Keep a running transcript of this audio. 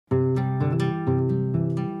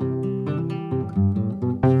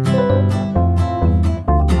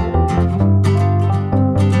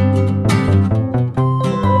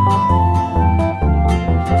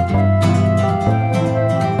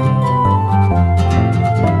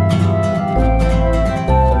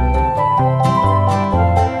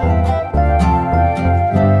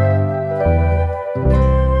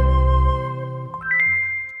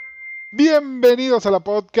Bienvenidos a la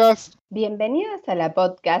podcast. Bienvenidos a la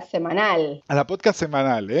podcast semanal. A la podcast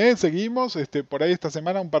semanal, ¿eh? Seguimos, por ahí esta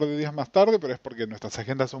semana, un par de días más tarde, pero es porque nuestras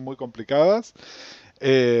agendas son muy complicadas.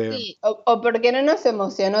 Sí, o porque no nos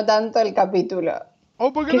emocionó tanto el capítulo.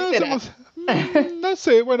 O porque ¿Qué no nos será? no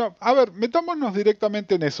sé, bueno, a ver, metámonos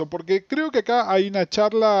directamente en eso, porque creo que acá hay una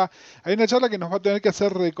charla que nos va a tener que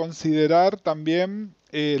hacer reconsiderar también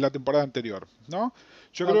la temporada anterior, ¿no?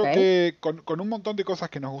 Yo creo Ok. que con un montón de cosas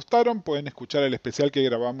que nos gustaron, pueden escuchar el especial que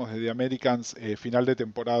grabamos de The Americans final de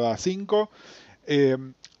temporada 5. Eh,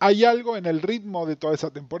 Hay algo en el ritmo de toda esa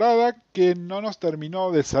temporada que no nos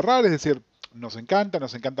terminó de cerrar, es decir, nos encanta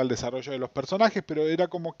el desarrollo de los personajes, pero era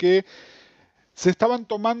como que se estaban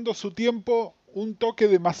tomando su tiempo un toque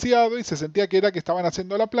demasiado y se sentía que era que estaban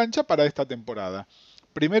haciendo la plancha para esta temporada.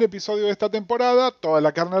 Primer episodio de esta temporada, toda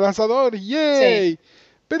la carne al asador, Sí. ¡yay!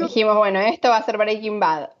 Pero, Dijimos, bueno, esto va a ser Breaking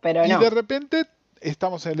Bad, pero y de no. repente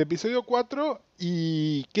estamos en el episodio 4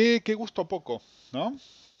 y qué gusto poco, ¿no?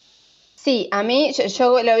 Sí, a mí,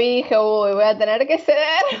 yo lo vi y dije, uy, voy a tener que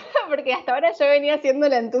ceder, porque hasta ahora yo venía siendo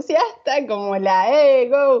la entusiasta, como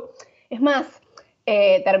go. Es más,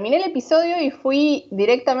 terminé el episodio y fui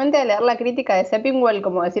directamente a leer la crítica de Seppingwell,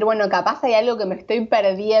 como decir, bueno, capaz hay algo que me estoy Se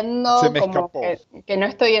perdiendo, me como escapó. que no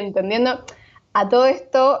estoy entendiendo. A todo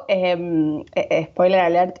esto, spoiler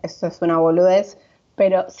alert, eso es una boludez,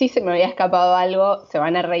 pero sí se me había escapado algo, se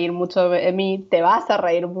van a reír mucho de mí, te vas a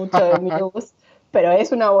reír mucho de mí, Gus, pero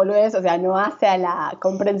es una boludez, o sea, no hace a la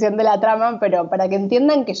comprensión de la trama, pero para que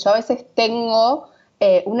entiendan que yo a veces tengo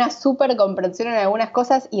una súper comprensión en algunas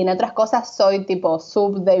cosas y en otras cosas soy tipo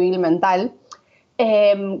subdébil mental.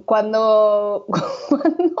 Cuando,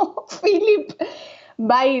 cuando Philip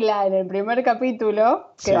baila en el primer capítulo,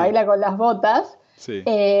 que Sí, baila con las botas, sí.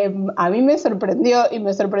 a mí me sorprendió y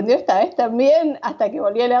me sorprendió esta vez también hasta que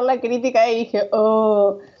volví a leer la crítica y dije,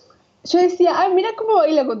 oh, yo decía, ah, mira cómo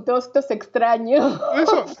baila con todos estos extraños.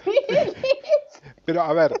 Eso, pero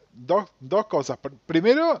a ver, dos cosas.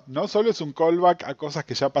 Primero, no solo es un callback a cosas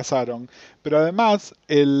que ya pasaron, pero además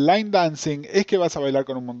el line dancing es que vas a bailar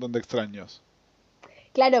con un montón de extraños.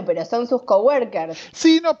 Claro, pero son sus coworkers.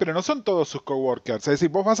 Sí, no, pero no son todos sus coworkers. Es decir,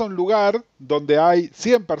 vos vas a un lugar donde hay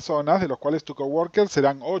 100 personas, de los cuales tus coworkers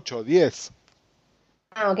serán 8 o 10.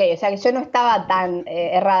 Ah, ok, o sea que yo no estaba tan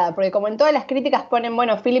errada, porque como en todas las críticas ponen,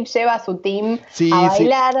 bueno, Philip lleva a su team a Sí, sí,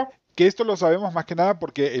 bailar. que esto lo sabemos más que nada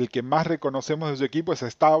porque el que más reconocemos de su equipo es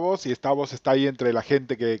Stavros y Stavros está ahí entre la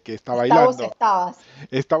gente que está Hasta vos bailando. estabas.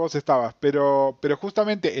 Estabas, pero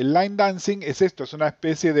justamente el line dancing es esto, es una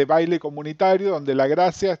especie de baile comunitario donde la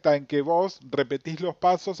gracia está en que vos repetís los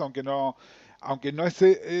pasos, aunque no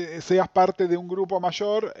seas parte de un grupo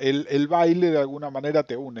mayor, el baile de alguna manera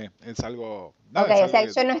te une. Es algo, Ok, nada, es o algo sea que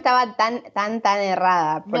que... yo no estaba tan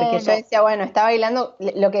errada, porque No, yo no, decía, bueno, está bailando,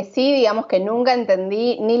 lo que sí, digamos que nunca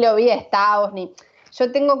entendí, ni lo vi a Stavos, ni...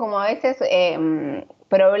 Yo tengo como a veces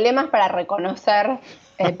problemas para reconocer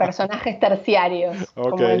personajes terciarios, ok.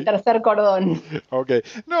 como el tercer cordón. Ok,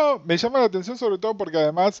 no, me llama la atención sobre todo porque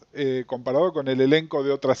además, comparado con el elenco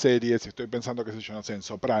de otras series, estoy pensando, qué sé yo, no sé, en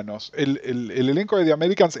Sopranos, el elenco de The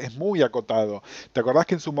Americans es muy acotado. ¿Te acordás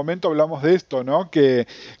que en su momento hablamos de esto, ¿no? Que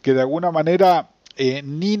de alguna manera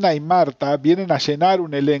Nina y Marta vienen a llenar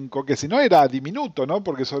un elenco que si no era diminuto, ¿no?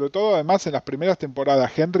 Porque sobre todo además en las primeras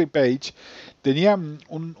temporadas Henry Page tenían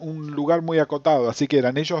un lugar muy acotado, así que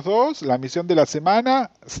eran ellos dos, la misión de la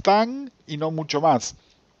semana, Stan y no mucho más.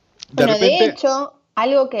 De Bueno, de repente, hecho,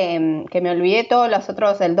 algo que me olvidé todos los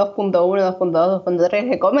otros, el 2.1, 2.2, 2.3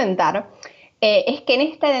 de comentar, es que en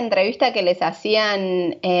esta entrevista que les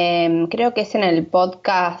hacían, creo que es en el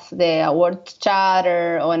podcast de Awards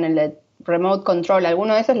Chatter o en el de Remote Control,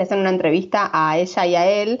 alguno de esos le hacen una entrevista a ella y a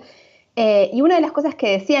él. Y una de las cosas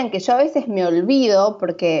que decían que yo a veces me olvido,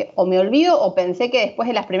 porque o me olvido o pensé que después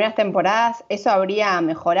de las primeras temporadas eso habría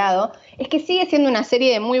mejorado, es que sigue siendo una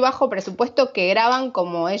serie de muy bajo presupuesto que graban,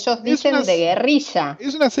 como ellos Es una, dicen, de guerrilla.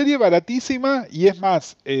 es una serie baratísima y es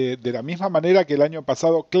más, de la misma manera que el año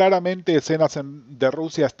pasado, claramente escenas de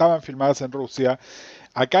Rusia estaban filmadas en Rusia.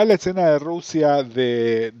 Acá la escena de Rusia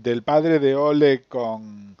del padre de Oleg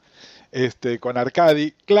con Arkady,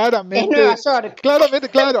 Es Nueva claramente, York. claramente,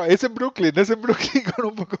 claro, es en Brooklyn con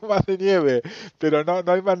un poco más de nieve, pero no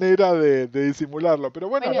hay manera de disimularlo. Pero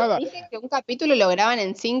bueno, Bueno, nada, dicen que un capítulo lo graban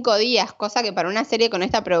en 5 días, cosa que para una serie con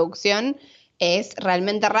esta producción es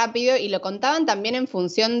realmente rápido y lo contaban también en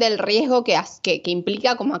función del riesgo que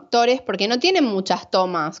implica como actores, porque no tienen muchas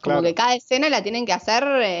tomas, como que claro. cada escena la tienen que hacer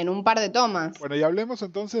en un par de tomas. Bueno, y hablemos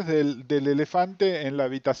entonces del elefante en la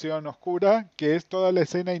habitación oscura, que es toda la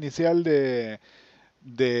escena inicial de,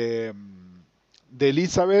 de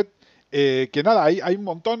Elizabeth Que nada, hay un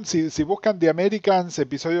montón. Si buscan The Americans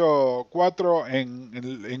episodio 4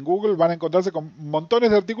 en Google, van a encontrarse con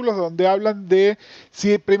montones de artículos donde hablan de,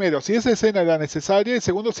 si primero, si esa escena era necesaria y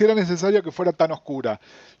segundo, si era necesario que fuera tan oscura.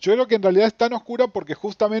 Yo creo que en realidad es tan oscura porque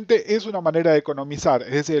justamente es una manera de economizar.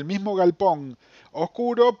 Es decir, el mismo galpón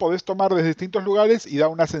oscuro podés tomar desde distintos lugares y da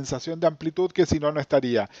una sensación de amplitud que si no, no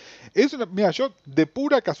estaría. Mira, yo de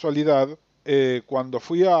pura casualidad, cuando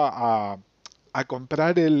fui a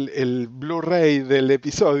comprar el Blu-ray del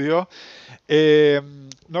episodio, eh,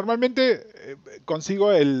 normalmente consigo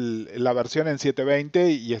la versión en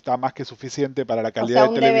 720 y está más que suficiente para la O calidad sea, de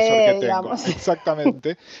un televisor que DVD, tengo. digamos.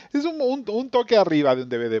 Exactamente. Es un toque arriba de un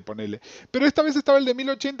DVD, ponele. Pero esta vez estaba el de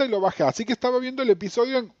 1080 y lo bajé, así que estaba viendo el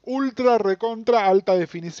episodio en ultra recontra alta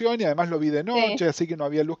definición y además lo vi de Sí. noche, así que no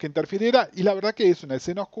había luz que interfiriera y la verdad que es una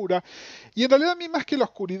escena oscura. Y en realidad a mí más que la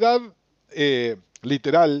oscuridad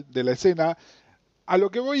literal de la escena, a lo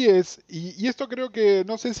que voy es, y esto creo que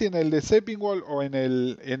no sé si en el de Seppingwall o en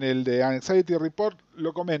el de Anxiety Report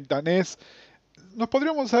lo comentan, nos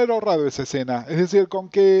podríamos haber ahorrado esa escena. Es decir, con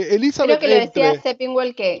que Creo Elizabeth que lo decía entre.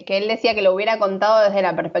 Seppingwell que él decía que lo hubiera contado desde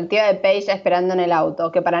la perspectiva de Paige esperando en el auto,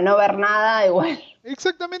 que para no ver nada, igual.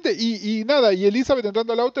 Exactamente, y nada, y Elizabeth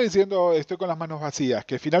entrando al auto diciendo estoy con las manos vacías,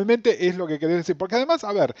 que finalmente es lo que querés decir. Porque además,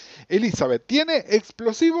 a ver, Elizabeth tiene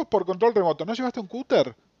explosivos por control remoto. ¿No llevaste un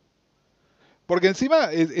cúter? Porque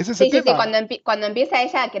encima es ese Sí, sí, sí, tema. cuando empieza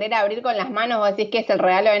ella a querer abrir con las manos, vos decís que es el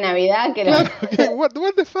regalo de Navidad, que lo... Claro, que,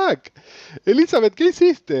 what the fuck? Elizabeth, ¿qué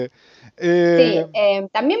hiciste? Eh, Sí,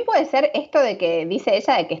 también puede ser esto de que dice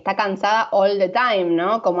ella de que está cansada all the time,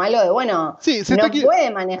 ¿no? Como algo de, bueno, sí, se está no aquí.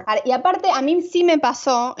 puede manejar. Y aparte, a mí sí me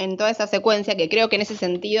pasó en toda esa secuencia, que creo que en ese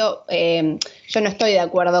sentido yo no estoy de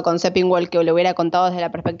acuerdo con Seppingwell que lo hubiera contado desde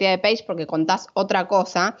la perspectiva de Paige porque contás otra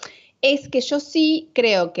cosa, es que yo sí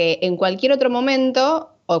creo que en cualquier otro momento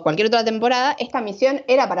o cualquier otra temporada, esta misión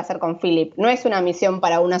era para hacer con Philip, no es una misión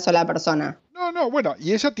para una sola persona. No, no, bueno,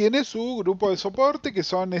 y ella tiene su grupo de soporte, que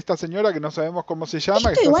son esta señora que no sabemos cómo se llama,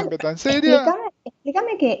 que Esto está igual, siempre tan seria.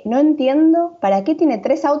 explícame que no entiendo para qué tiene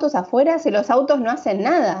tres autos afuera si los autos no hacen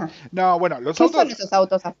nada. No, bueno, los ¿Qué son autos, esos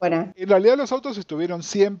autos afuera? en realidad los autos estuvieron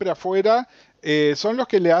siempre afuera, son los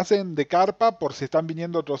que le hacen de carpa por si están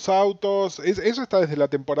viniendo otros autos, eso está desde la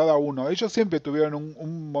temporada uno. Ellos siempre tuvieron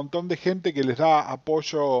un montón de gente que les da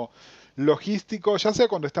apoyo logístico, ya sea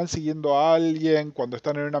cuando están siguiendo a alguien, cuando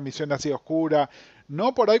están en una misión así oscura,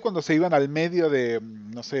 no por ahí cuando se iban al medio de,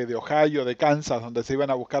 no sé, de Ohio, de Kansas, donde se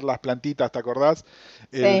iban a buscar las plantitas, ¿te acordás?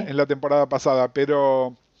 Sí. En la temporada pasada,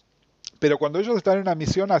 pero cuando ellos están en una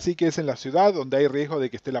misión así que es en la ciudad, donde hay riesgo de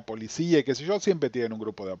que esté la policía y qué sé yo, siempre tienen un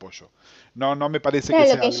grupo de apoyo. No, no me parece que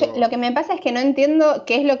Claro, sea lo algo. que me pasa es que no entiendo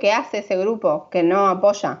qué es lo que hace ese grupo que no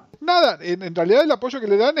apoya. Nada, en realidad el apoyo que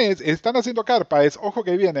le dan están haciendo carpa, es ojo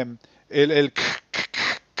que vienen. El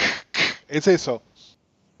es eso.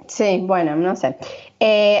 Sí, bueno, no sé.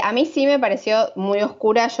 A mí sí me pareció muy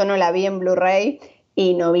oscura, yo no la vi en Blu-ray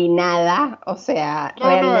y no vi nada, o sea, No, no,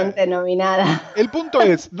 realmente no vi nada. el punto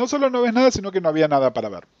es, no solo no ves nada, sino que no había nada para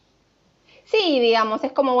ver. Sí, digamos,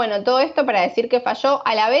 es como, bueno, todo esto para decir que falló.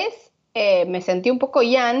 A la vez me sentí un poco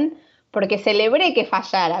Ian porque celebré que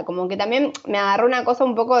fallara, como que también me agarró una cosa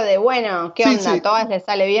un poco de, bueno, ¿qué Sí, onda? sí, ¿A todas les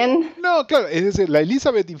sale bien? no, claro, es decir, la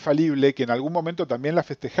Elizabeth infalible, que en algún momento también la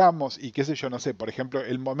festejamos, y qué sé yo, no sé, por ejemplo,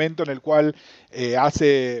 el momento en el cual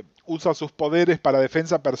usa sus poderes para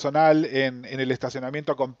defensa personal en el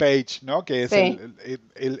estacionamiento con Paige, ¿no? Que es Sí.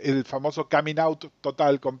 el famoso coming out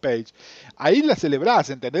total con Paige. Ahí la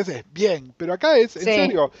celebrás, ¿entendés? Es bien, pero acá es, en Sí.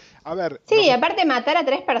 serio, a ver, Sí, aparte matar a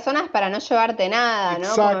tres personas para no llevarte nada, ¿no?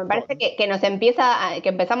 Como me exacto. parece que nos que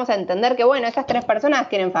empezamos a entender que, bueno, esas tres personas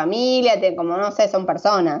tienen familia, como no sé, son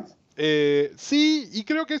personas. Sí, y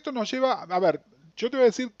creo que esto nos lleva, a ver, yo te voy a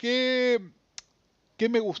decir qué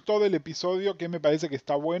me gustó del episodio, qué me parece que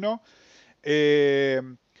está bueno. Eh,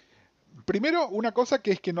 Primero, una cosa que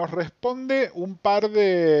es que nos responde un par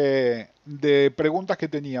de preguntas que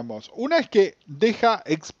teníamos. Una es que deja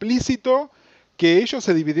explícito que ellos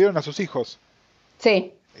se dividieron a sus hijos.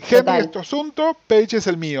 Sí, Henry es total. tu asunto, Paige es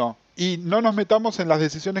el mío. Y no nos metamos en las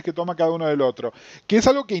decisiones que toma cada uno del otro. Que es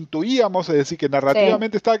algo que intuíamos, es decir, que Sí,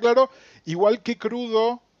 narrativamente está claro, igual que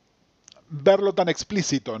crudo verlo tan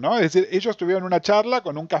explícito, ¿no? Es decir, ellos tuvieron una charla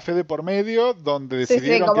con un café de por medio donde sí, sí,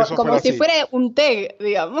 decidieron que eso como fuera si así. fuera un té,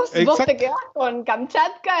 digamos. Vos te Exacto. quedás con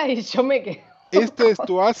Kamchatka y yo me quedo Este es con...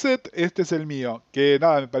 tu asset, este es el mío. Que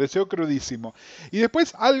nada, me pareció crudísimo. Y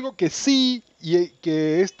después algo que sí, y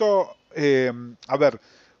que esto, a ver,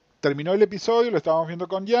 terminó el episodio, lo estábamos viendo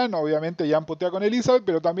con Jan, obviamente Jan putea con Elizabeth,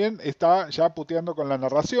 pero también está ya puteando con la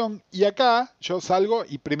narración. Y acá yo salgo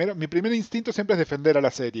y primero, mi primer instinto siempre es defender a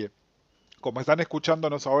la serie. como están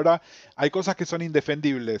escuchándonos ahora, hay cosas que son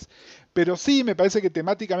indefendibles. Pero sí me parece que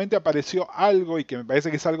temáticamente apareció algo, y que me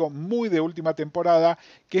parece que es algo muy de última temporada,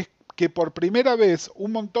 que es que por primera vez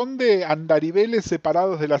un montón de andariveles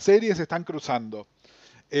separados de la serie se están cruzando.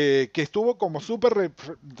 Que estuvo como súper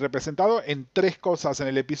representado en tres cosas en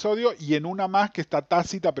el episodio y en una más que está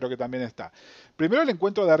tácita pero que también está. Primero el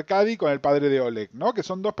encuentro de Arkady con el padre de Oleg, ¿no? Que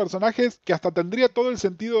son dos personajes que hasta tendría todo el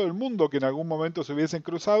sentido del mundo que en algún momento se hubiesen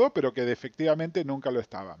cruzado, pero que efectivamente nunca lo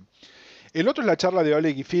estaban. El otro es la charla de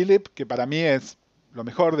Oleg y Philip, que para mí es lo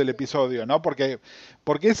mejor del episodio, ¿no? Porque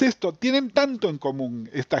es esto, tienen tanto en común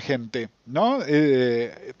esta gente, ¿no?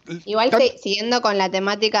 Igual siguiendo con la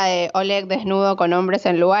temática de Oleg desnudo con hombres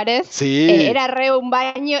en lugares, sí. Era re un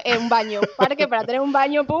parque para tener un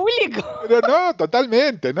baño público. Pero no,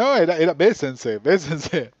 totalmente, ¿no? Era bésense,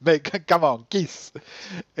 come on, kiss.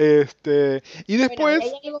 Y después...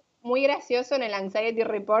 Bueno, hay algo muy gracioso en el Anxiety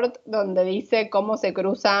Report donde dice cómo se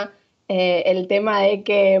cruza el tema de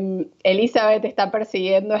que Elizabeth está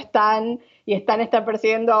persiguiendo a Stan y Stan está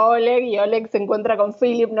persiguiendo a Oleg y Oleg se encuentra con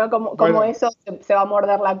Philip, ¿no? Como eso se va a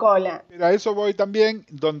morder la cola. Pero a eso voy también,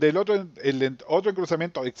 donde el otro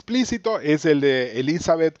encruzamiento explícito es el de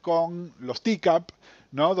Elizabeth con los teacup,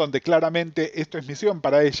 ¿no? Donde claramente esto es misión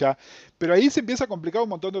para ella, pero ahí se empieza a complicar un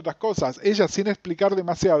montón de otras cosas. Ella, sin explicar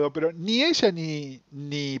demasiado, pero ni ella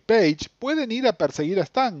ni Paige pueden ir a perseguir a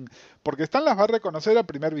Stan, porque Stan las va a reconocer al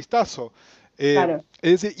primer vistazo. Claro.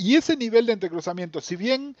 Es decir, y ese nivel de entrecruzamiento, si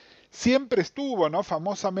bien siempre estuvo, ¿no?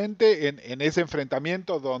 Famosamente en ese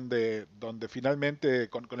enfrentamiento donde finalmente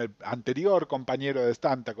con el anterior compañero de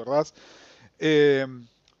Stan, ¿te acordás?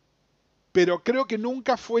 Pero creo que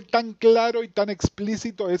nunca fue tan claro y tan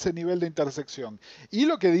explícito ese nivel de intersección. Y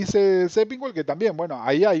lo que dice Sepinwall, que también, bueno,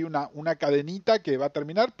 ahí hay una cadenita que va a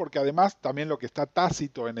terminar, porque además también lo que está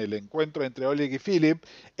tácito en el encuentro entre Oleg y Philip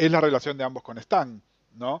es la relación de ambos con Stan,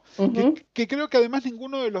 ¿no? Uh-huh. Que creo que además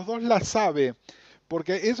ninguno de los dos la sabe,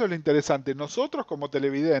 porque eso es lo interesante. Nosotros como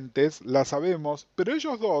televidentes la sabemos, pero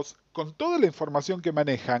ellos dos, con toda la información que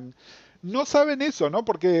manejan, no saben eso, ¿no?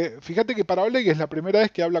 Porque fíjate que para Oleg es la primera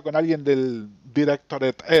vez que habla con alguien del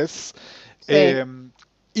Directorate S. Sí.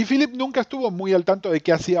 Y Philip nunca estuvo muy al tanto de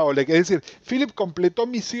qué hacía Oleg. Es decir, Philip completó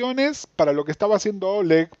misiones para lo que estaba haciendo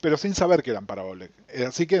Oleg, pero sin saber que eran para Oleg.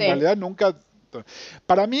 Así que en realidad nunca...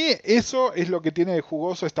 Para mí eso es lo que tiene de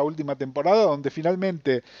jugoso esta última temporada, donde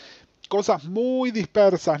finalmente... cosas muy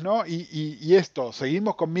dispersas, ¿no? Y esto,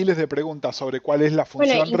 seguimos con miles de preguntas sobre cuál es la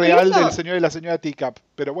función real del señor y la señora Teacup.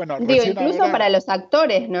 Pero bueno, incluso ahora... para los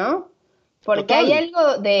actores, ¿no? Porque Total. hay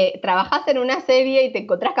algo de trabajás en una serie y te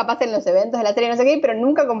encontrás capaz en los eventos de la serie, no sé qué, pero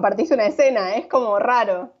nunca compartís una escena, es como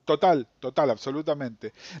raro. Total,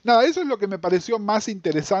 absolutamente. Nada, eso es lo que me pareció más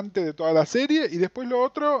interesante de toda la serie, y después lo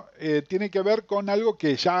otro tiene que ver con algo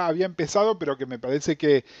que ya había empezado, pero que me parece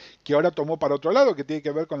que ahora tomó para otro lado, que tiene que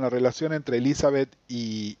ver con la relación entre Elizabeth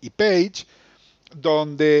y Paige,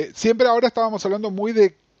 donde siempre ahora estábamos hablando muy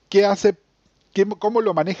de qué hace, cómo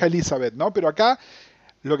lo maneja Elizabeth, ¿no? Pero acá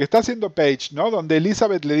lo que está haciendo Paige, ¿no? Donde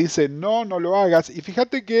Elizabeth le dice, no, no lo hagas. Y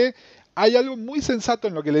fíjate que hay algo muy sensato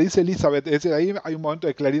en lo que le dice Elizabeth. Es decir, ahí hay un momento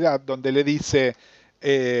de claridad donde le dice,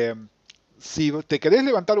 si te querés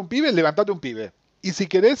levantar un pibe, levántate un pibe. Y si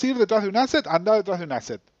querés ir detrás de un asset, anda detrás de un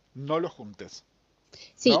asset. No lo juntes.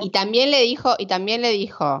 Sí, ¿no? y también le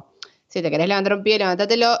dijo, si te querés levantar un pie,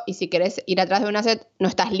 levantátelo, y si querés ir atrás de un asset, no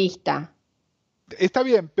estás lista. Está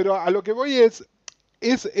bien, pero a lo que voy es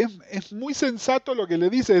muy sensato lo que le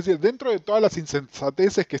dice, es decir, dentro de todas las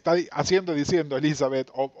insensateces que está diciendo Elizabeth,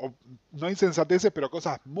 o no insensateces, pero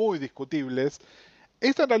cosas muy discutibles,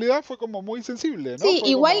 esta en realidad fue como muy sensible, ¿no? Sí, fue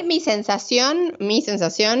igual como... mi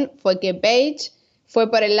sensación fue que Paige fue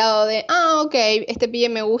por el lado de, ok, este pibe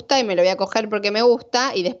me gusta y me lo voy a coger porque me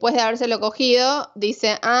gusta, y después de habérselo cogido,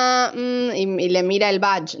 dice, y le mira el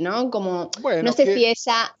badge, ¿no? Como, bueno, no sé si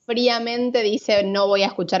ella fríamente dice, no voy a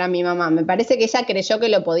escuchar a mi mamá. Me parece que ella creyó que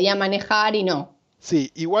lo podía manejar y no. Sí,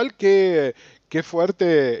 igual que... Qué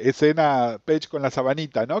fuerte escena Paige con la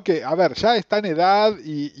sabanita, ¿no? Que, a ver, ya está en edad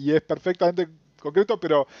y es perfectamente concreto,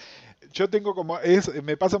 pero yo tengo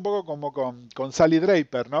me pasa un poco como con Sally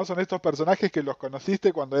Draper, ¿no? Son estos personajes que los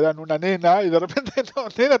conociste cuando eran una nena y de repente, no,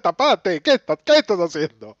 nena, tapate, ¿qué estás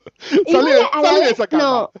haciendo? Sale de esa cama.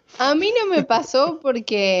 No, a mí no me pasó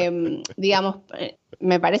porque, digamos,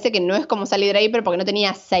 me parece que no es como Sally Draper porque no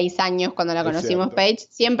tenía 6 años cuando la conocimos, Paige.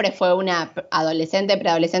 Siempre fue una adolescente,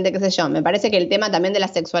 preadolescente, qué sé yo. Me parece que el tema también de la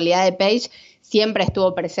sexualidad de Paige siempre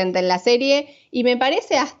estuvo presente en la serie y me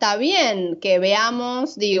parece hasta bien que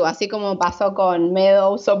veamos, digo, así como pasó con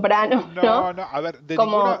Meadow Soprano, ¿no? No, a ver,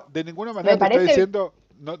 de ninguna manera me te parece... estoy diciendo...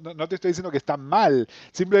 no te estoy diciendo que está mal,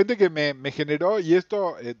 simplemente que me generó, y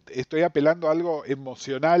esto estoy apelando a algo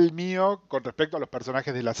emocional mío con respecto a los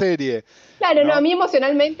personajes de la serie, Claro, no, a ¿no? mí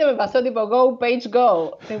emocionalmente me pasó tipo, go, Paige,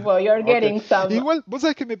 go. Tipo, you're Ok. getting some. Igual, vos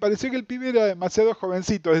sabés que me pareció que el pibe era demasiado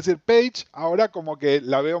jovencito, es decir, Paige ahora como que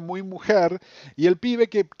la veo muy mujer, y el pibe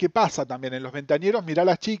que pasa también en los ventañeros, mira a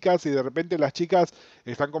las chicas y de repente las chicas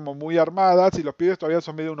están como muy armadas y los pibes todavía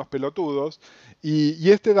son medio unos pelotudos, y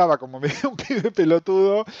este daba como medio un pibe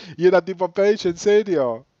pelotudo y era tipo, Paige, ¿en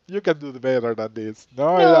serio? You can do better than this,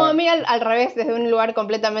 ¿no? No, a Era, mí al revés, desde un lugar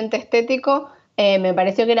completamente estético, me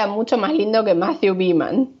pareció que era mucho más lindo que Matthew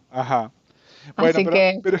Beeman. ajá. Bueno, Así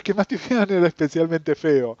que pero es que Matthew Feehan era especialmente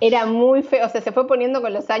feo. era muy feo, o sea, se fue poniendo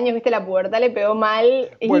con los años, viste, la pubertad le pegó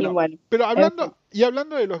mal y Bueno, bueno, pero en fin.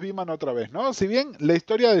 hablando de los Beeman otra vez, ¿no? Si bien la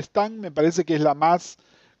historia de Stan me parece que es la más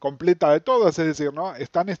completa de todas, es decir, ¿no?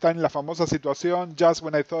 Stan está en la famosa situación Just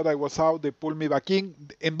when I thought I was out, they pulled me back in,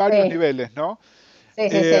 en varios Sí, niveles, ¿no? sí,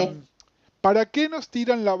 sí, Eh, sí. ¿Para qué nos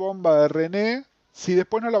tiran la bomba de René si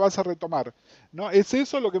después no la vas a retomar? ¿No? Es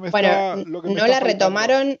eso Bueno, lo que me está faltando.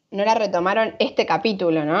 no la retomaron este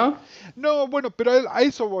capítulo, ¿no? No, bueno, pero a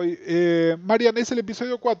eso voy. Marian, es el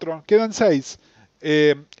episodio 4, quedan 6.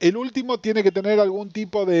 El último tiene que tener algún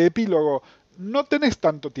tipo de epílogo. No tenés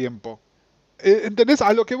tanto tiempo. ¿Entendés?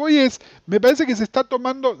 A lo que voy es, me parece que se está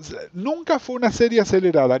tomando, nunca fue una serie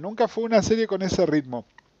acelerada, nunca fue una serie con ese ritmo.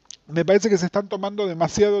 Me parece que se están tomando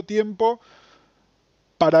demasiado tiempo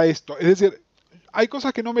para esto. Es decir, hay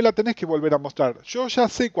cosas que no me la tenés que volver a mostrar. Yo ya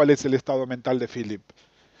sé cuál es el estado mental de Philip.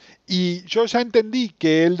 Y yo ya entendí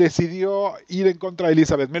que él decidió ir en contra de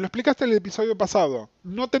Elizabeth. Me lo explicaste en el episodio pasado.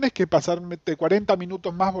 No tenés que pasarme 40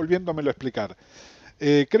 minutos más volviéndomelo a explicar.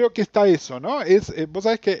 Creo que está eso, ¿no? Vos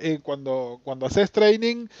sabés que cuando haces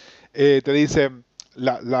training, te dicen,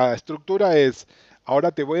 la estructura es,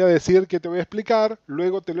 ahora te voy a decir qué te voy a explicar,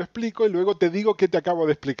 luego te lo explico y luego te digo qué te acabo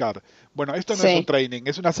de explicar. Bueno, esto no es un Sí, training,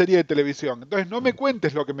 es una serie de televisión. Entonces no me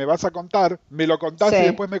cuentes lo que me vas a contar, me lo contás y sí.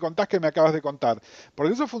 después me contás que me acabas de contar.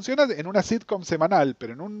 Porque eso funciona en una sitcom semanal,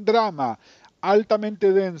 pero en un drama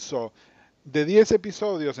altamente denso de 10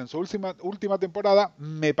 episodios en su última temporada,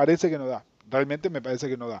 me parece que no da. Realmente me parece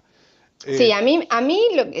que no da. Sí, Eh, a mí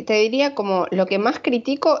lo que te diría como lo que más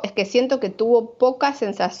critico es que siento que tuvo poca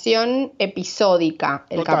sensación episódica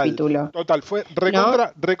el total, capítulo, total. Fue ¿no?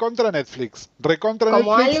 recontra Netflix. Recontra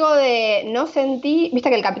Como Netflix. algo de, no sentí, viste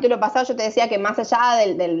que el capítulo pasado yo te decía que más allá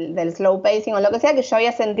del slow pacing o lo que sea, que yo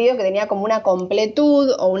había sentido que tenía como una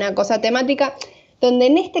completud o una cosa temática, donde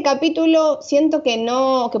en este capítulo siento que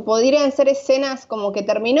no, que podrían ser escenas como que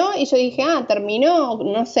terminó y yo dije, ah, terminó,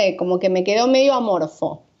 no sé, como que me quedó medio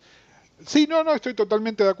amorfo. Sí, no, estoy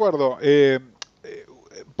totalmente de acuerdo. Eh,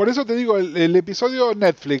 por eso te digo, el episodio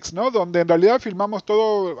Netflix, ¿no? Donde en realidad filmamos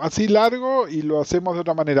todo así largo y lo hacemos de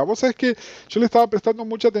otra manera. Vos sabés que yo le estaba prestando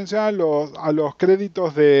mucha atención a los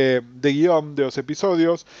créditos de guión de los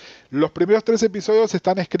episodios. Los primeros 3 episodios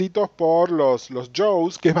están escritos por los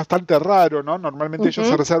Joes, que es bastante raro, ¿no? Normalmente ellos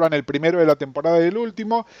se Ujú. reservan el primero de la temporada y el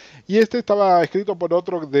último, y este estaba escrito por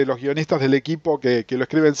otro de los guionistas del equipo que lo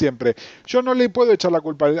escriben siempre. Yo no le puedo echar la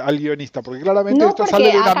culpa al guionista, porque claramente No, esto sale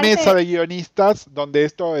porque de una mesa aparte, de guionistas donde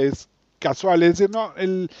esto es casual. Es decir, no,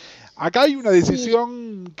 acá hay una sí,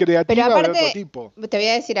 decisión pero creativa de otro aparte, tipo. te voy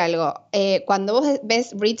a decir algo. Cuando vos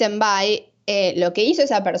ves Written By, lo que hizo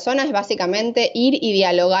esa persona es básicamente ir y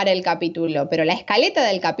dialogar el capítulo, pero la escaleta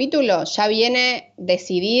del capítulo ya viene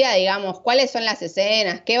decidida, digamos, cuáles son las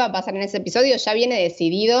escenas, qué va a pasar en ese episodio, ya viene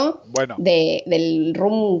decidido Bueno, del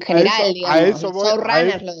room a eso, general, a digamos. eso Los voy,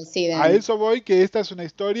 showrunners lo a deciden. eso voy, que esta es una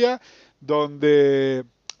historia donde,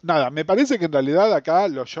 nada, me parece que en realidad acá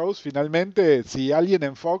los shows finalmente, si alguien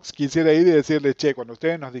en Fox quisiera ir y decirle, che, cuando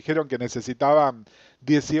ustedes nos dijeron que necesitaban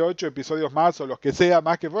 18 episodios más o los que sea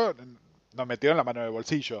más que fueron, nos metieron la mano en el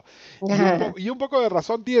bolsillo. Y un poco de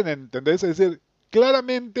razón tienen, ¿entendés? Es decir,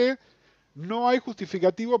 claramente no hay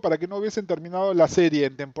justificativo para que no hubiesen terminado la serie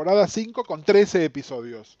en temporada 5 con 13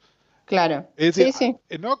 episodios. Claro, Es decir, sí,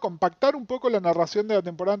 sí. ¿no? Compactar un poco la narración de la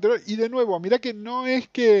temporada anterior. Y de nuevo, mirá que no es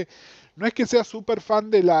que sea súper fan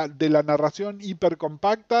de la narración hiper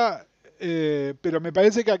compacta, pero me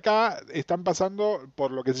parece que acá están pasando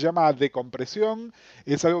por lo que se llama decompresión.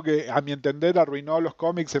 Es algo que, a mi entender, arruinó los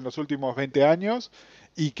cómics en los últimos 20 años.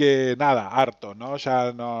 Y que nada, harto, ¿no?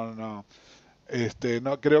 Ya no,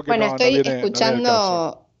 creo que Bueno, estoy no viene el caso.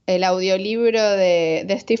 escuchando el audiolibro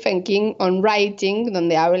de Stephen King on Writing,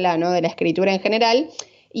 donde habla, ¿no?, de la escritura en general,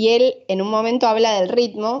 y él en un momento habla del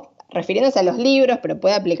ritmo, refiriéndose a los libros, pero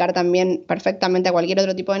puede aplicar también perfectamente a cualquier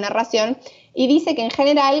otro tipo de narración, y dice que en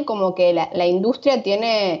general como que la industria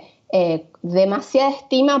tiene demasiada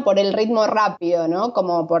estima por el ritmo rápido, ¿no?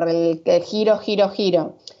 Como por el que giro, giro,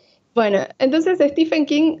 giro. Bueno, entonces Stephen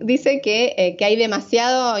King dice que hay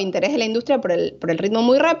demasiado interés de la industria por el ritmo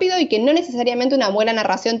muy rápido y que no necesariamente una buena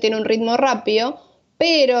narración tiene un ritmo rápido,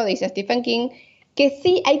 pero, dice Stephen King, que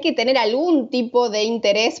sí hay que tener algún tipo de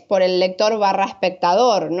interés por el lector barra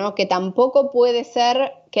espectador, ¿no? Que tampoco puede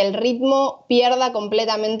ser que el ritmo pierda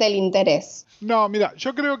completamente el interés. No, mira,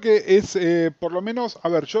 yo creo que es, por lo menos, a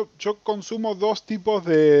ver, yo consumo dos tipos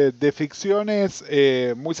de ficciones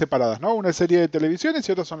muy separadas, ¿no? Una serie de televisiones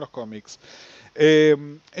y otra son los cómics.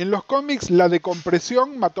 En los cómics, la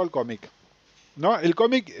decompresión mató al cómic. ¿No? El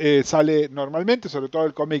cómic sale normalmente, sobre todo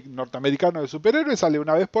el cómic norteamericano de superhéroes, sale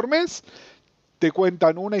una vez por mes, te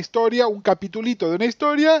cuentan una historia, un capitulito de una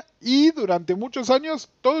historia, y durante muchos años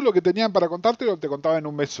todo lo que tenían para contarte lo te contaban en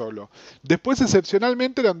un mes solo. Después,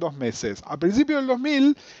 excepcionalmente, eran 2 meses. A principios del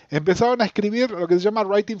 2000 empezaron a escribir lo que se llama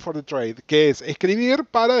Writing for the Trade, que es escribir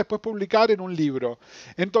para después publicar en un libro.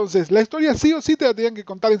 Entonces, la historia sí o sí te la tenían que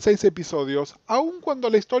contar en 6 episodios, aun cuando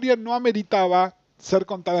la historia no ameritaba ser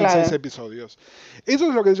contada en 6 episodios. Eso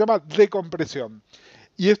es lo que se llama decompresión.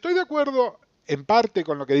 Y estoy de acuerdo en parte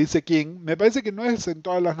con lo que dice King. Me parece que no es en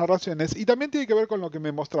todas las narraciones y también tiene que ver con lo que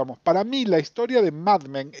me mostramos. Para mí la historia de Mad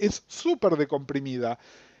Men es súper decomprimida.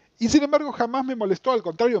 Y sin embargo jamás me molestó, al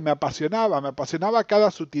contrario, me apasionaba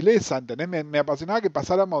cada sutileza, ¿entendés? Me apasionaba que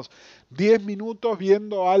pasáramos 10 minutos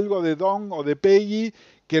viendo algo de Don o de Peggy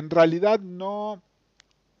que en realidad no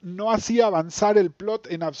hacía avanzar el plot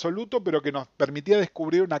en absoluto, pero que nos permitía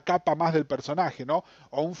descubrir una capa más del personaje, ¿no?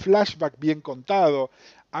 O un flashback bien contado.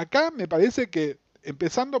 Acá me parece que,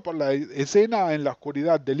 empezando por la escena en la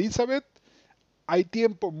oscuridad de Elizabeth, hay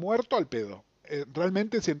tiempo muerto al pedo.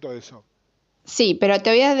 Realmente siento eso. Sí, pero te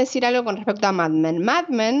voy a decir algo con respecto a Mad Men. Mad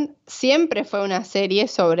Men siempre fue una serie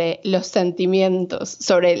sobre los sentimientos,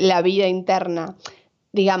 sobre la vida interna.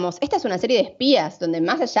 Digamos, esta es una serie de espías, donde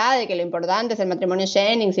más allá de que lo importante es el matrimonio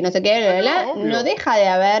Jennings y no sé qué, no deja de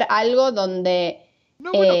haber algo donde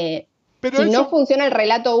no, bueno, pero si no funciona el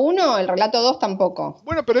relato 1, el relato 2 tampoco.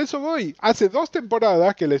 Bueno, pero eso voy. Hace 2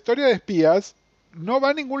 temporadas que la historia de espías no va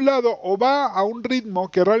a ningún lado o va a un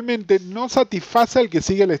ritmo que realmente no satisface al que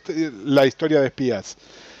sigue la historia de espías.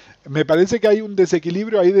 Me parece que hay un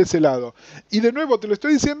desequilibrio ahí de ese lado. Y de nuevo, te lo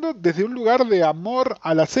estoy diciendo desde un lugar de amor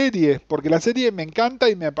a la serie, porque la serie me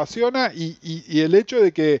encanta y me apasiona y el hecho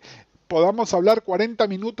de que podamos hablar 40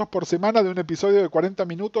 minutos por semana de un episodio de 40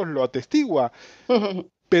 minutos lo atestigua.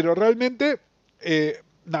 Pero realmente,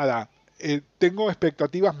 nada, tengo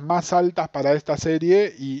expectativas más altas para esta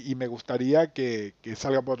serie y me gustaría que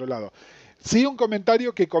salga por otro lado. Sí, un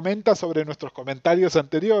comentario que comenta sobre nuestros comentarios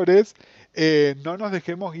anteriores. No nos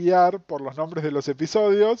dejemos guiar por los nombres de los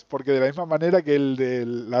episodios, porque de la misma manera que el de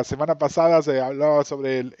la semana pasada se hablaba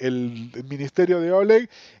sobre el ministerio de Oleg,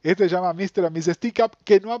 este se llama Mr. and Mrs. Teacup,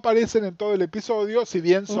 que no aparecen en todo el episodio, si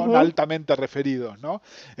bien son altamente referidos, ¿no?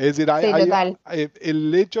 Es decir,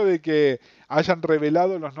 el hecho de que hayan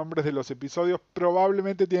revelado los nombres de los episodios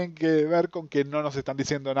probablemente tienen que ver con que no nos están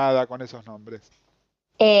diciendo nada con esos nombres.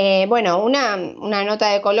 Bueno, una nota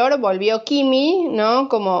de color, volvió Kimi, ¿no?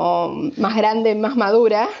 Como más grande, más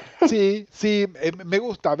madura. Sí, me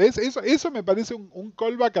gusta, ¿ves? Eso me parece un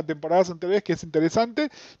callback a temporadas anteriores que es interesante.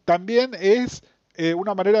 También es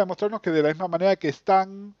una manera de mostrarnos que de la misma manera que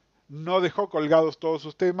Stan no dejó colgados todos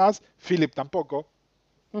sus temas, Philip tampoco.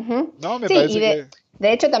 ¿No? Me parece que...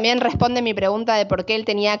 de hecho también responde mi pregunta de por qué él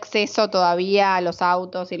tenía acceso todavía a los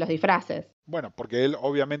autos y los disfraces. Bueno, porque él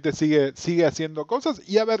obviamente sigue haciendo cosas.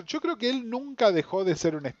 Y a ver, yo creo que él nunca dejó de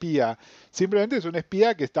ser un espía. Simplemente es un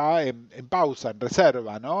espía que está en pausa, en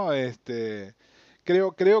reserva, ¿no?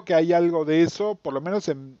 Creo que hay algo de eso, por lo menos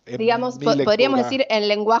en digamos, mi lectura. Podríamos decir en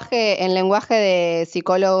lenguaje de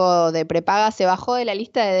psicólogo de prepaga, se bajó de la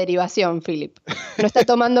lista de derivación, Philip. No está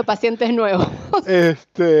tomando pacientes nuevos.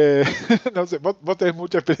 No sé, vos tenés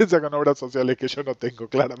mucha experiencia con obras sociales que yo no tengo,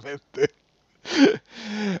 claramente.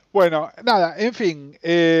 Bueno, nada, en fin.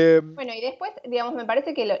 Bueno, y después, digamos, me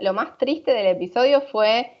parece que lo más triste del episodio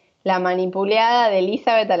fue la manipuleada de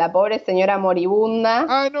Elizabeth a la pobre señora moribunda.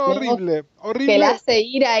 Ah, no, horrible. Que la hace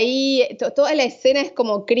ir ahí. Toda la escena es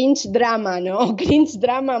como cringe drama, ¿no? Cringe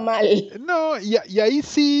drama mal. No, y ahí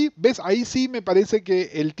sí, ¿ves? Ahí sí me parece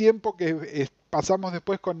que el tiempo que pasamos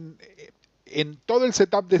después en todo el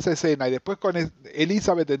setup de esa escena y después con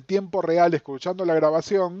Elizabeth en tiempo real escuchando la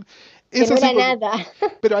grabación, eso no era nada.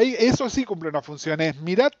 Pero ahí eso sí cumple una función, es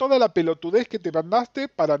mirá toda la pelotudez que te mandaste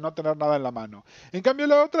para no tener nada en la mano. En cambio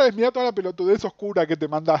la otra es mirá toda la pelotudez oscura que te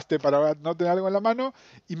mandaste para no tener algo en la mano,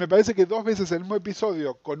 y me parece que 2 veces el mismo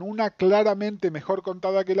episodio, con una claramente mejor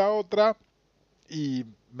contada que la otra, y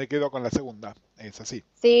me quedo con la segunda. Es así.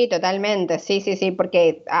 Sí, totalmente, sí, sí, sí,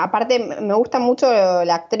 porque aparte me gusta mucho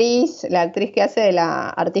la actriz que hace de la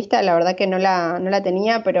artista, la verdad que no la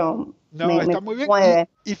tenía, pero No, me está muy bien. conmueve.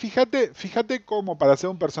 Y fíjate cómo para ser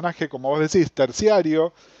un personaje, como vos decís,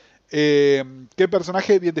 terciario, qué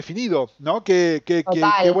personaje bien definido, ¿no? Qué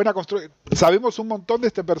Total. buena construcción. Sabemos un montón de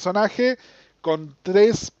este personaje con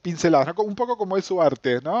 3 pinceladas, ¿no? Un poco como es su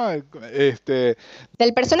arte, ¿no? Este,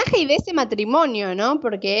 Del personaje y de ese matrimonio, ¿no?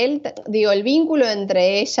 Porque él, digo, el vínculo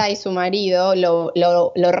entre ella y su marido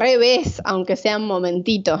lo revés, aunque sean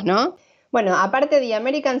momentitos, ¿no? Bueno, aparte The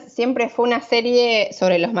Americans siempre fue una serie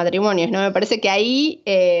sobre los matrimonios, ¿no? Me parece que ahí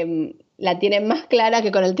la tienen más clara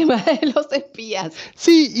que con el tema de los espías.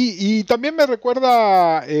 sí, y también me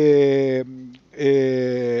recuerda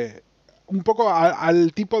un poco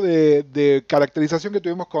al tipo de caracterización que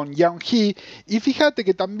tuvimos con Yang Hee. Y fíjate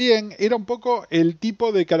que también era un poco el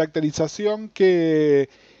tipo de caracterización que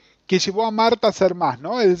llevó a Marta a ser más,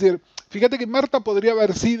 ¿no? Es decir, fíjate que Marta podría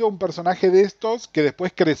haber sido un personaje de estos que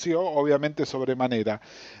después creció, obviamente, sobremanera.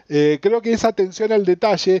 Creo que esa atención al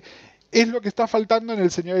detalle es lo que está faltando en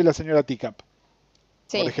El señor y la señora Teacup, por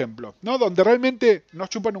Sí. ejemplo, ¿no? Donde realmente nos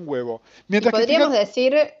chupan un huevo. Y Mientras que podríamos fíjate,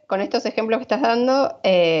 decir, con estos ejemplos que estás dando,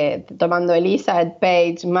 tomando Elizabeth,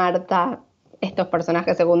 Page, Marta, estos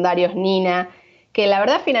personajes secundarios, Nina, que la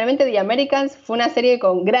verdad finalmente The Americans fue una serie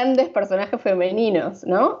con grandes personajes femeninos,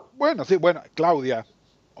 ¿no? bueno, sí, bueno, Claudia,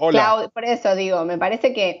 hola. Claudia, por eso digo, me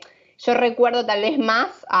parece que yo recuerdo tal vez más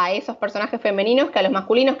a esos personajes femeninos que a los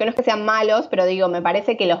masculinos, que no es que sean malos, pero digo, me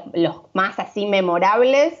parece que los más así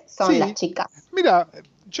memorables son las Sí, chicas, mira,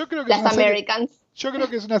 yo creo que es las una serie, Americans. yo creo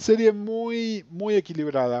que es una serie muy, muy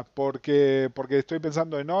equilibrada, porque estoy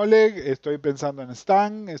pensando en Oleg, estoy pensando en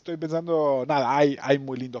Stan, estoy pensando, nada, hay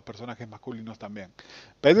muy lindos personajes masculinos también.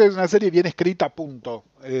 Parece que es una serie bien escrita, punto.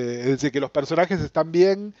 Es decir, que los personajes están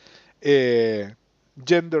bien, eh,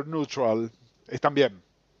 gender neutral, están bien,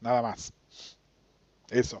 nada más.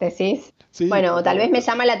 Eso. ¿Decís? Sí, Bueno, tal vez me totalmente.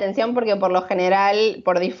 llama la atención porque por lo general,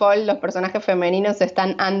 por default, los personajes femeninos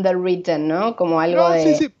están underwritten, ¿no? Como algo No, sí,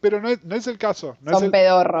 de sí, pero no es el caso. son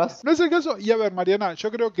pedorros. No es el caso. Y a ver, Mariana,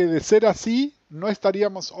 yo creo que de ser así, no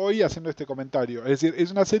estaríamos hoy haciendo este comentario. Es decir,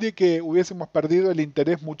 es una serie que hubiésemos perdido el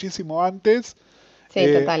interés muchísimo antes. Sí,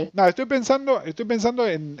 total. Nada, estoy pensando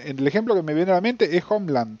en el ejemplo que me viene a la mente, es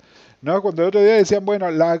Homeland. ¿No? Cuando el otro día decían, bueno,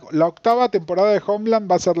 la octava temporada de Homeland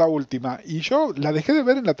va a ser la última. Y yo la dejé de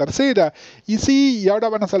ver en la tercera. Y sí, y ahora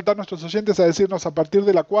van a saltar nuestros oyentes a decirnos a partir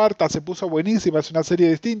de la cuarta se puso buenísima, es una serie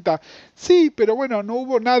distinta. Sí, pero bueno, no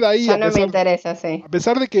hubo nada ahí Ya no me interesa, sí. a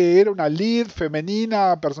pesar de que era una lead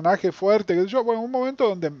femenina, personaje fuerte, qué sé yo, bueno, un momento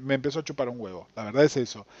donde me empezó a chupar un huevo, la verdad es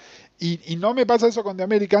eso. Y no me pasa eso con The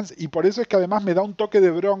Americans, y por eso es que además me da un toque de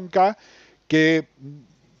bronca que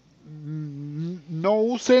no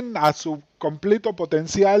usen a su completo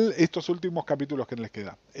potencial estos últimos capítulos que les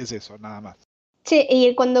quedan. Es eso, nada más. Che,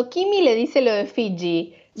 y cuando Kimi le dice lo de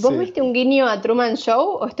Fiji, ¿vos Sí, viste un guiño a Truman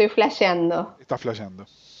Show o estoy flasheando? está flasheando.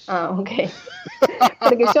 Ah, ok.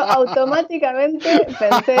 Porque yo automáticamente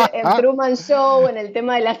pensé en Truman Show, en el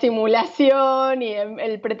tema de la simulación y en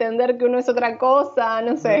el pretender que uno es otra cosa,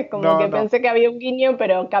 no No, sé, como no, que no. pensé que había un guiño,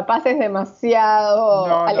 pero capaz es demasiado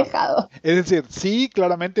No, no. alejado. Es decir, sí,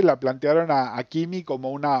 claramente la plantearon a Kimi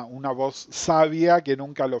como una voz sabia que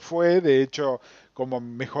nunca lo fue, de hecho, como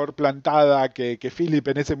mejor plantada que Philip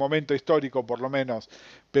en ese momento histórico, por lo menos.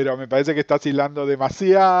 Pero me parece que está hilando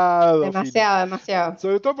demasiado fino. Demasiado, demasiado.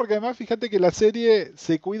 Sobre todo porque además fíjate que la serie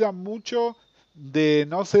se cuida mucho de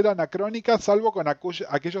no ser anacrónica, salvo con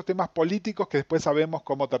aquellos temas políticos que después sabemos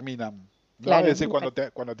cómo terminan. ¿No? Es Claro. decir,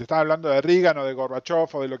 cuando te están hablando de Reagan o de Gorbachev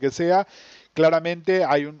o de lo que sea, claramente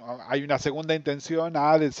hay una segunda intención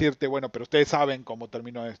a decirte, bueno, pero ustedes saben cómo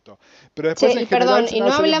terminó esto. Pero Che, después en y general perdón, es y una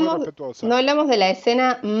no serie muy hablamos, no respetuosa. hablamos de la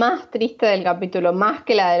escena más triste del capítulo, más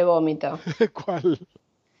que la del vómito. ¿Cuál?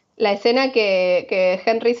 La escena que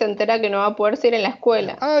Henry se entera que no va a poder ir en la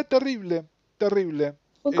escuela. Ah, terrible, terrible.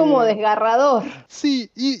 Fue como Eh, desgarrador.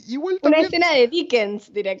 sí, y igual Una también. escena de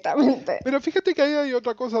Dickens directamente. Pero fíjate que ahí hay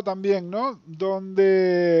otra cosa también, ¿no?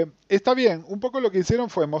 Donde está bien, un poco lo que hicieron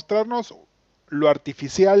fue mostrarnos lo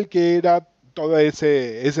artificial que era todo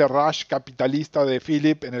ese rush capitalista de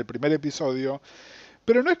Philip en el primer episodio,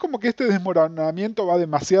 pero no es como que este desmoronamiento va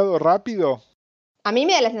demasiado rápido. A mí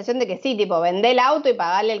me da la sensación de que sí, tipo, vendé el auto y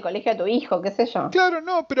pagarle el colegio a tu hijo, qué sé yo. Claro,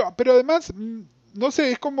 no, pero además, no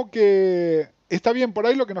sé, es como que está bien, por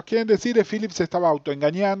ahí lo que nos quieren decir es Philip se estaba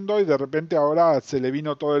autoengañando y de repente ahora se le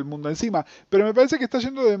vino todo el mundo encima. Pero me parece que está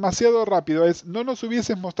yendo demasiado rápido. No nos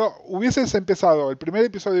hubieses mostrado, hubieses empezado el primer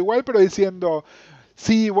episodio igual, pero diciendo,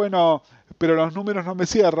 sí, bueno, pero los números no me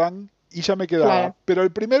cierran. y ya me quedaba. Claro. Pero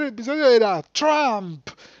el primer episodio era Trump.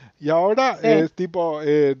 Y ahora Sí. es tipo,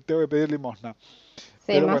 tengo que pedir limosna.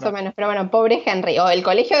 Sí, Pero más bueno, o menos. Pero bueno, pobre Henry. O el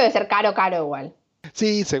colegio debe ser caro igual.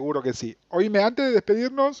 sí, seguro que sí. Oíme, antes de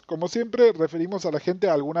despedirnos, como siempre, referimos a la gente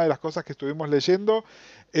a algunas de las cosas que estuvimos leyendo.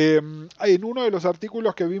 En uno de los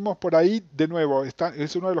artículos que vimos por ahí, de nuevo,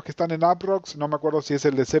 es uno de los que están en Uproxx, no me acuerdo si es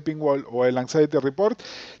el de Seppingwall o el Anxiety Report,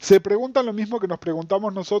 se preguntan lo mismo que nos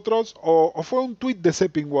preguntamos nosotros, o fue un tuit de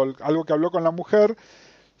Seppingwall, algo que habló con la mujer,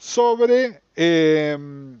 sobre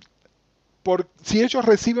por si ellos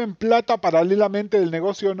reciben plata paralelamente del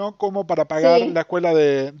negocio o no, como para pagar la Sí, escuela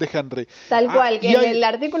de Henry. tal cual. Que Y en hay, el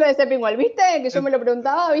artículo de Seppingwall, ¿viste? Que yo me lo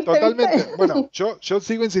preguntaba, ¿viste? totalmente, bueno, yo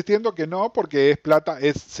sigo insistiendo que no, porque es plata,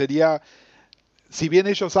 sería, si bien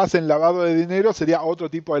ellos hacen lavado de dinero, sería otro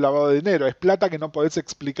tipo de lavado de dinero. Es plata que no podés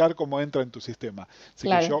explicar cómo entra en tu sistema. Así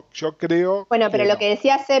que Claro. yo creo Bueno, pero que lo no. que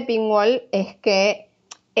decía Seppingwall es que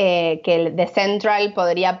el The Central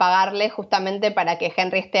podría pagarle justamente para que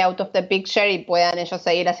Henry esté out of the picture y puedan ellos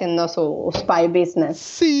seguir haciendo su spy business.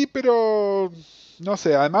 Sí, pero no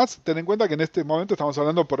sé, además ten en cuenta que en este momento estamos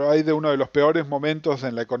hablando por ahí de uno de los peores momentos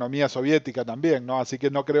en la economía soviética también, ¿no? Así que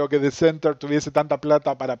no creo que The Center tuviese tanta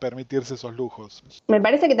plata para permitirse esos lujos. Me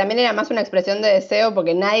parece que también era más una expresión de deseo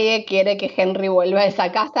porque nadie quiere que Henry vuelva a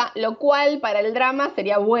esa casa, lo cual para el drama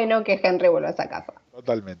sería bueno que Henry vuelva a esa casa.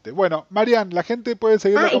 Totalmente. Bueno, Marian, la gente puede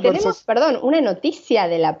seguir la Y tenemos, conversación. perdón, una noticia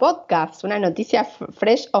de la podcast, una noticia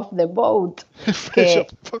fresh off the boat, que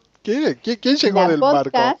 ¿Quién llegó del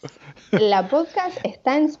barco? la podcast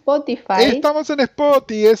está en Spotify. Estamos en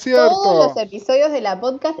Spotify, es Todos los cierto. episodios de la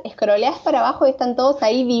podcast scrolleás para abajo y están todos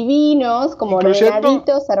ahí divinos, como Incluyendo,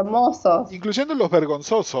 ordenaditos, hermosos. incluyendo los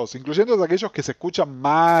vergonzosos, incluyendo aquellos que se escuchan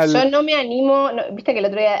mal. Yo no me animo, viste que el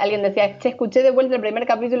otro día alguien decía, che, escuché de vuelta el primer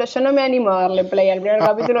capítulo, yo no me animo a darle play al primer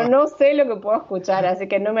capítulo, no sé lo que puedo escuchar, así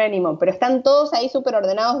que no me animo, pero están todos ahí súper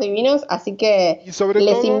ordenados, divinos, así que Y sobre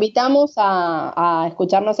les todo, invitamos a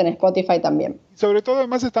escucharnos en Spotify también.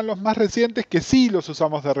 además están los más recientes que sí los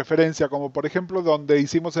usamos de referencia, como por ejemplo donde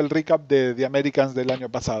hicimos el recap de The Americans del año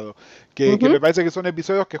pasado, que me parece que son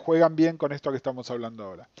episodios que juegan bien con esto que estamos hablando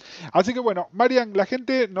ahora. Así que bueno, Marian, la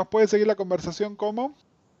gente nos puede seguir la conversación como...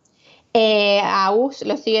 A Gus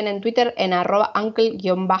lo siguen en Twitter en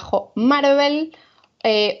 @uncle_marvel.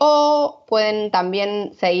 O pueden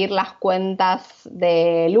también seguir las cuentas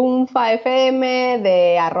de Lunfa FM,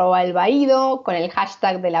 de @elbaído, con el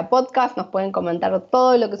hashtag de la podcast. Nos pueden comentar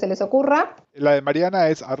todo lo que se les ocurra. La de Mariana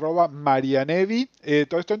es @marianevi,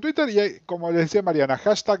 todo esto en Twitter y como les decía Mariana,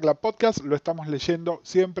 hashtag la podcast, lo estamos leyendo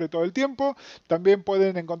siempre todo el tiempo. También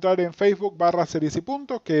pueden encontrar en Facebook /series y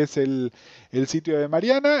puntos, que es el sitio de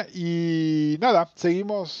Mariana. Y nada,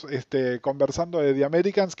 seguimos conversando de The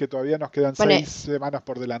Americans, que todavía nos quedan 6 semanas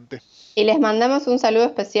por delante. Y les mandamos un saludo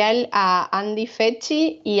especial a Andy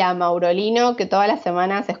Fechi y a Maurolino, que todas las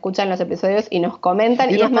semanas escuchan los episodios y nos comentan.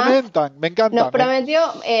 Y nos comentan, me encanta. Nos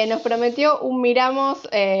prometió un miramos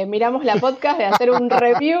la podcast de hacer un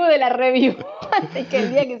review de la review. Así que el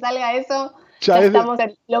día que salga eso, ya estamos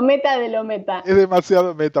en lo meta de lo meta. Es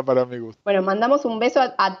demasiado meta para mi gusto. Bueno, mandamos un beso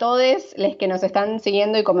a todos los que nos están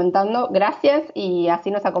siguiendo y comentando. Gracias, y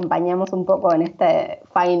así nos acompañamos un poco en este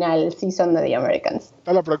final season de The Americans.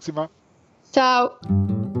 Hasta la próxima. Chao.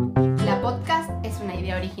 La podcast es una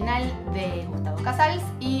idea original de Gustavo Casals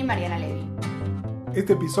y Mariana Levy.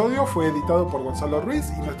 Este episodio fue editado por Gonzalo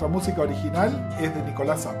Ruiz y nuestra música original es de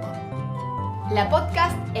Nicolás Zappa. La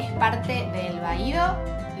podcast es parte de El Baído.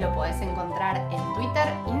 Lo podés encontrar en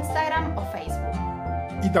Twitter, Instagram o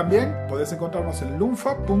Facebook. Y también podés encontrarnos en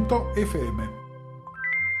lunfa.fm.